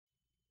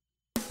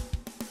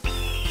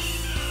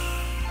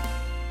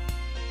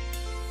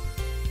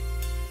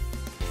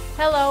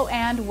Hello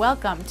and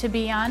welcome to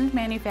Beyond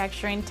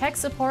Manufacturing Tech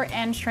Support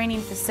and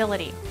Training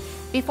Facility.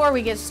 Before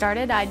we get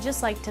started, I'd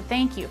just like to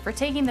thank you for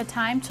taking the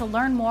time to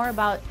learn more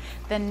about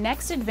the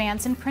next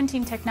advance in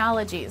printing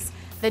technologies,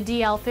 the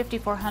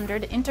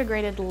DL-5400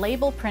 integrated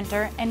label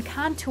printer and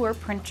contour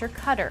printer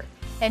cutter.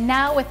 And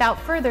now,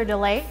 without further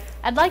delay,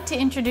 I'd like to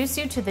introduce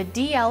you to the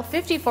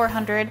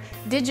DL-5400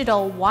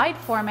 digital wide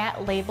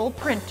format label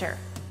printer.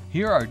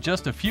 Here are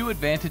just a few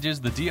advantages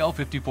the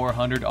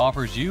DL-5400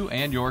 offers you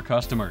and your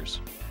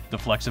customers. The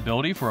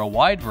flexibility for a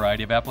wide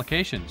variety of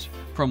applications,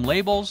 from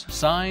labels,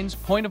 signs,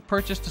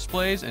 point-of-purchase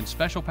displays, and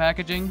special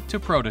packaging to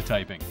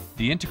prototyping.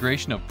 The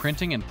integration of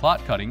printing and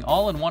plot cutting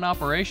all in one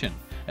operation,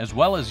 as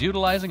well as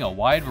utilizing a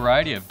wide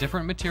variety of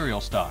different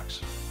material stocks.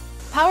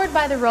 Powered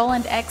by the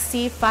Roland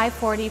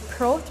XC540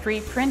 Pro 3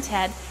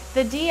 printhead,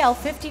 the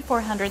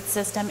DL-5400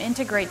 system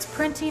integrates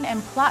printing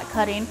and plot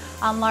cutting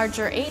on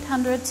larger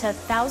 800 to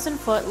 1,000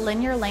 foot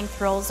linear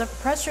length rolls of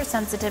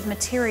pressure-sensitive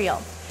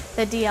material.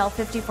 The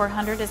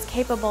DL-5400 is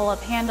capable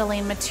of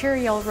handling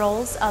material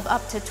rolls of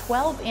up to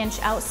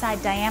 12-inch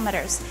outside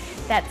diameters.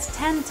 That's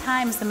 10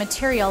 times the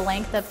material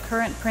length of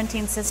current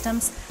printing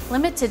systems,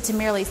 limited to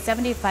merely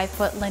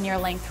 75-foot linear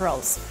length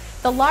rolls.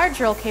 The large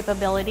roll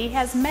capability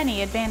has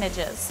many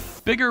advantages.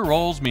 Bigger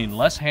rolls mean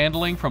less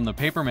handling from the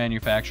paper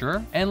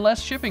manufacturer and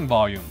less shipping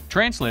volume,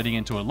 translating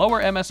into a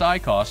lower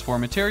MSI cost for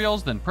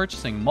materials than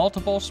purchasing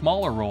multiple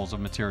smaller rolls of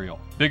material.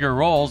 Bigger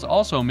rolls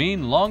also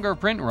mean longer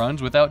print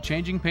runs without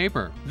changing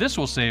paper. This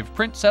will save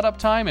print setup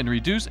time and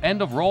reduce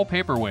end-of-roll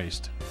paper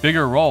waste.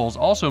 Bigger rolls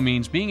also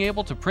means being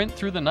able to print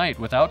through the night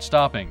without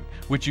stopping,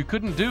 which you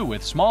couldn't do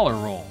with smaller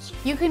rolls.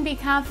 You can be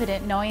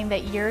confident knowing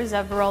that years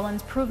of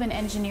Roland's proven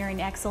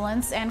engineering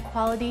excellence and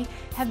quality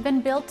have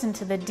been built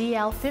into the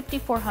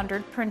DL-5400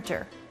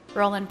 printer.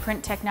 Roland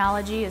print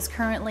technology is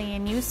currently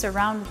in use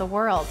around the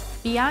world.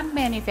 Beyond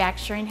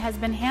Manufacturing has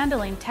been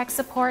handling tech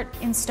support,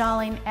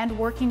 installing, and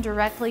working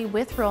directly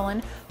with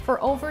Roland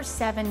for over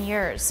 7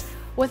 years.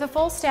 With a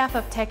full staff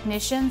of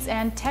technicians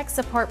and tech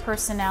support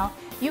personnel,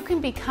 you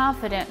can be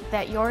confident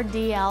that your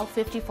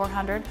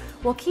DL-5400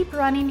 will keep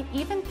running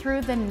even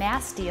through the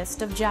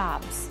nastiest of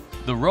jobs.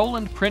 The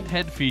Roland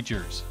printhead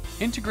features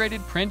integrated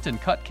print and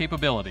cut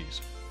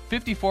capabilities,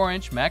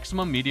 54-inch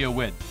maximum media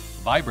width,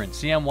 vibrant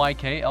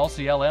CMYK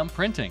LCLM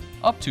printing,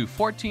 up to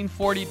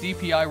 1440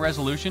 DPI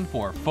resolution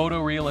for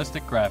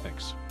photorealistic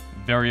graphics,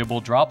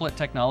 variable droplet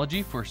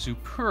technology for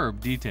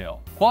superb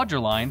detail,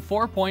 Quadraline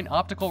 4-point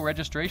optical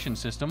registration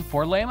system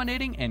for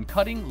laminating and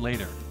cutting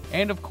later,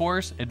 and of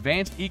course,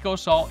 advanced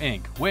EcoSol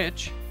ink,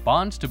 which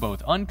bonds to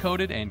both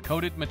uncoated and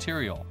coated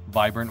material,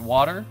 vibrant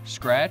water,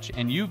 scratch,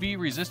 and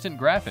UV-resistant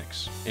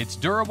graphics. It's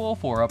durable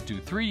for up to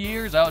 3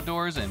 years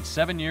outdoors and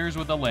 7 years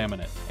with a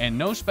laminate, and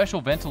no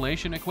special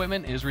ventilation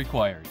equipment is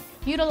required.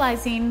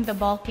 Utilizing the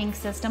bulk ink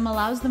system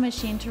allows the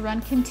machine to run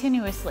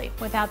continuously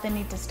without the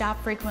need to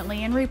stop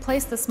frequently and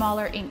replace the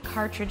smaller ink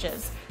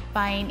cartridges.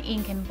 Buying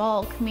ink in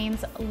bulk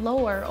means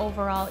lower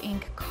overall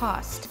ink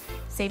cost,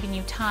 saving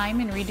you time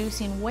and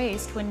reducing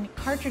waste when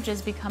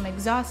cartridges become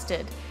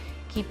exhausted,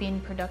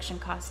 keeping production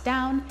costs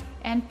down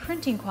and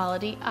printing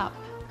quality up.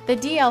 The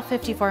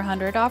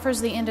DL-5400 offers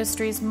the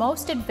industry's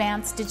most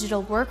advanced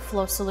digital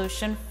workflow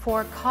solution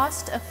for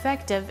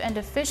cost-effective and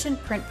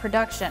efficient print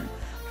production.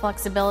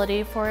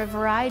 Flexibility for a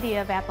variety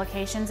of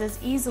applications is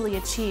easily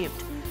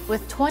achieved.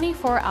 With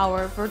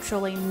 24-hour,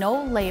 virtually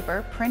no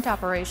labor print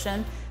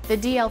operation, the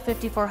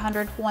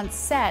DL-5400, once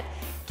set,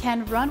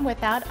 can run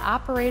without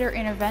operator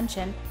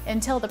intervention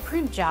until the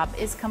print job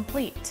is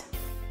complete.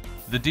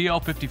 The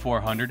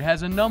DL-5400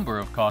 has a number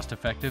of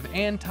cost-effective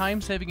and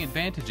time-saving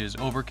advantages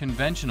over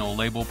conventional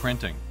label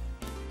printing.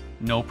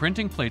 No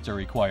printing plates are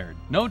required,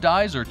 no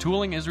dies or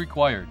tooling is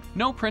required,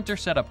 no printer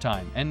setup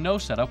time and no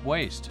setup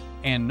waste,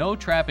 and no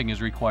trapping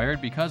is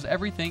required because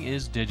everything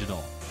is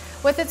digital.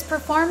 With its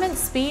performance,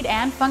 speed,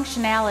 and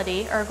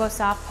functionality,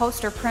 ErgoSoft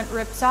Poster Print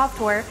Rip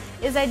software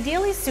is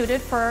ideally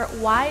suited for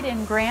wide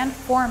and grand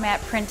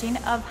format printing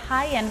of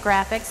high-end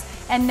graphics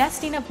and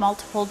nesting of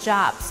multiple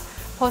jobs.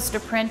 Poster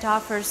Print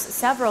offers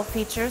several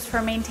features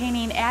for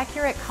maintaining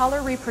accurate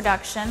color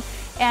reproduction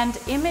and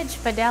image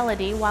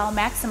fidelity while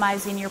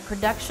maximizing your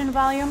production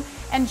volume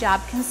and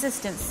job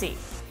consistency.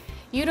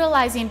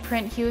 Utilizing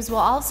print hues will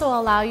also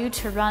allow you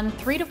to run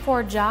 3 to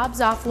 4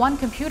 jobs off one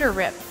computer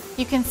rip.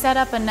 You can set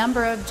up a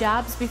number of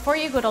jobs before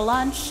you go to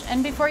lunch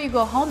and before you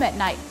go home at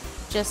night.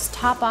 Just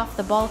top off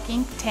the bulk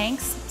ink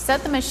tanks,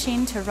 set the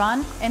machine to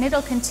run, and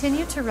it'll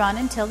continue to run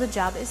until the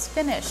job is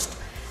finished.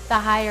 The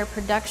higher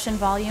production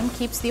volume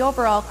keeps the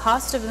overall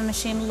cost of the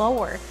machine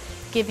lower,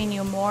 giving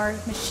you more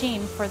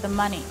machine for the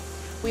money.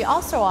 We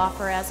also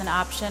offer as an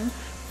option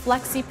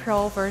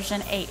FlexiPro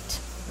version 8,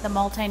 the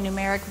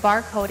multi-numeric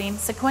barcoding,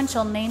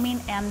 sequential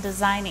naming, and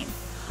designing.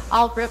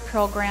 All grip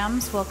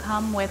programs will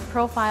come with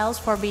profiles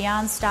for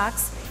Beyond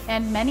stocks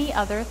and many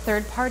other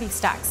third-party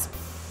stocks.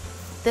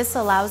 This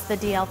allows the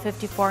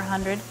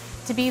DL-5400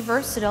 to be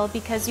versatile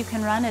because you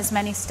can run as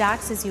many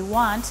stocks as you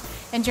want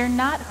and you're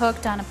not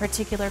hooked on a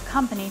particular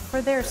company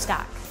for their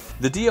stock.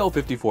 The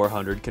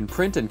DL-5400 can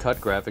print and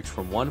cut graphics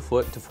from 1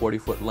 foot to 40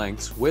 foot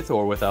lengths with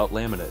or without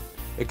laminate.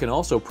 It can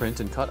also print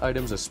and cut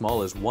items as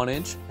small as 1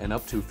 inch and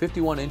up to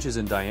 51 inches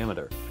in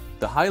diameter.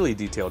 The highly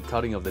detailed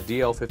cutting of the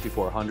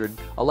DL-5400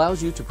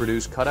 allows you to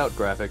produce cutout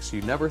graphics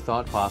you never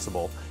thought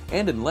possible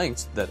and in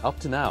lengths that up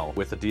to now,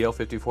 with the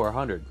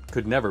DL-5400,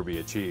 could never be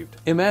achieved.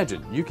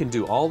 Imagine you can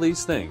do all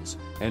these things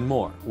and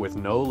more with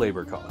no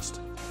labor cost.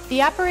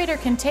 The operator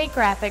can take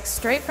graphics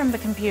straight from the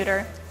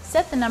computer,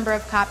 set the number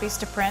of copies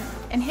to print,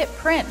 and hit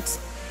print.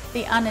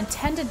 The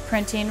unintended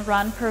printing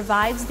run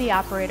provides the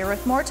operator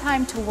with more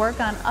time to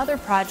work on other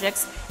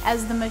projects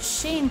as the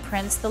machine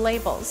prints the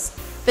labels.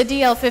 The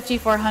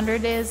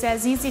DL-5400 is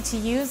as easy to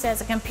use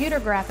as a computer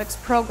graphics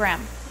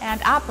program,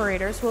 and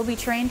operators will be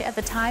trained at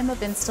the time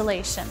of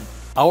installation.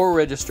 Our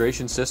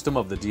registration system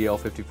of the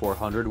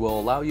DL-5400 will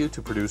allow you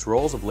to produce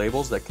rolls of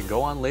labels that can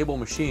go on label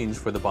machines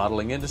for the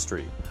bottling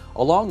industry,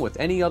 along with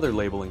any other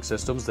labeling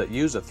systems that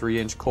use a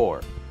 3-inch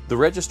core. The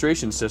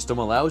registration system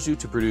allows you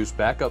to produce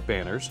backup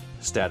banners,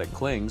 static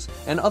clings,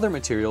 and other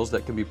materials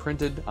that can be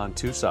printed on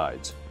 2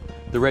 sides.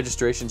 The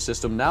registration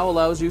system now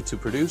allows you to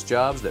produce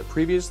jobs that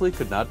previously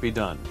could not be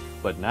done,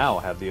 but now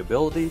have the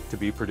ability to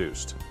be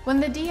produced. When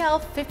the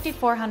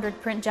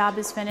DL-5400 print job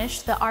is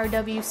finished, the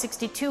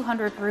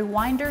RW-6200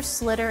 rewinder,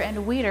 slitter,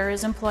 and weeder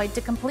is employed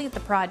to complete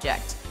the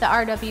project. The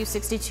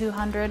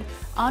RW-6200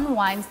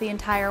 unwinds the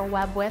entire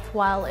web width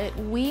while it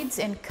weeds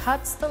and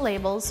cuts the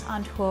labels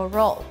onto a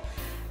roll.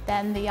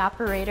 Then the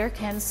operator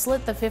can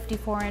slit the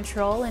 54-inch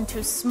roll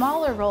into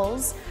smaller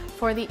rolls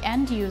for the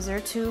end user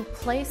to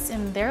place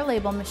in their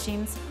label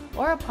machines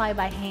or apply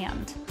by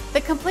hand. The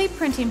complete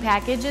printing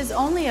package is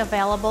only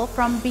available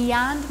from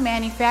Beyond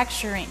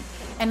Manufacturing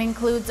and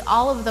includes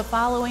all of the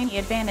following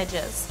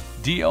advantages: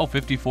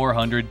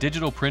 DL-5400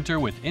 digital printer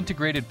with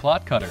integrated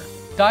plot cutter,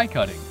 die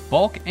cutting,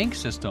 bulk ink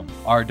system,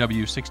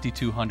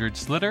 RW-6200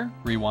 slitter,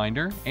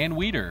 rewinder, and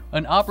weeder,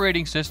 an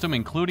operating system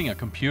including a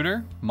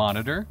computer,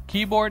 monitor,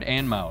 keyboard,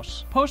 and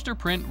mouse, poster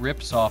print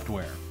rip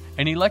software,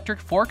 an electric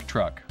fork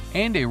truck,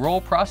 and a roll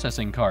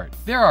processing cart.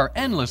 There are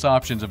endless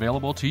options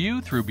available to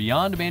you through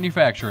Beyond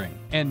Manufacturing.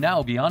 And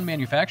now Beyond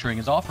Manufacturing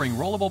is offering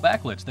rollable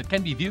backlets that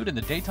can be viewed in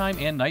the daytime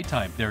and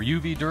nighttime. They're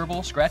UV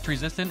durable, scratch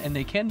resistant, and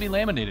they can be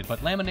laminated,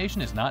 but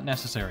lamination is not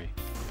necessary.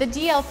 The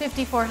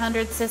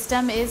DL-5400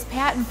 system is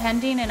patent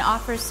pending and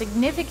offers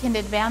significant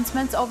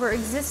advancements over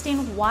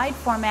existing wide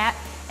format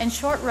and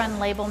short run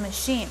label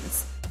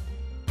machines.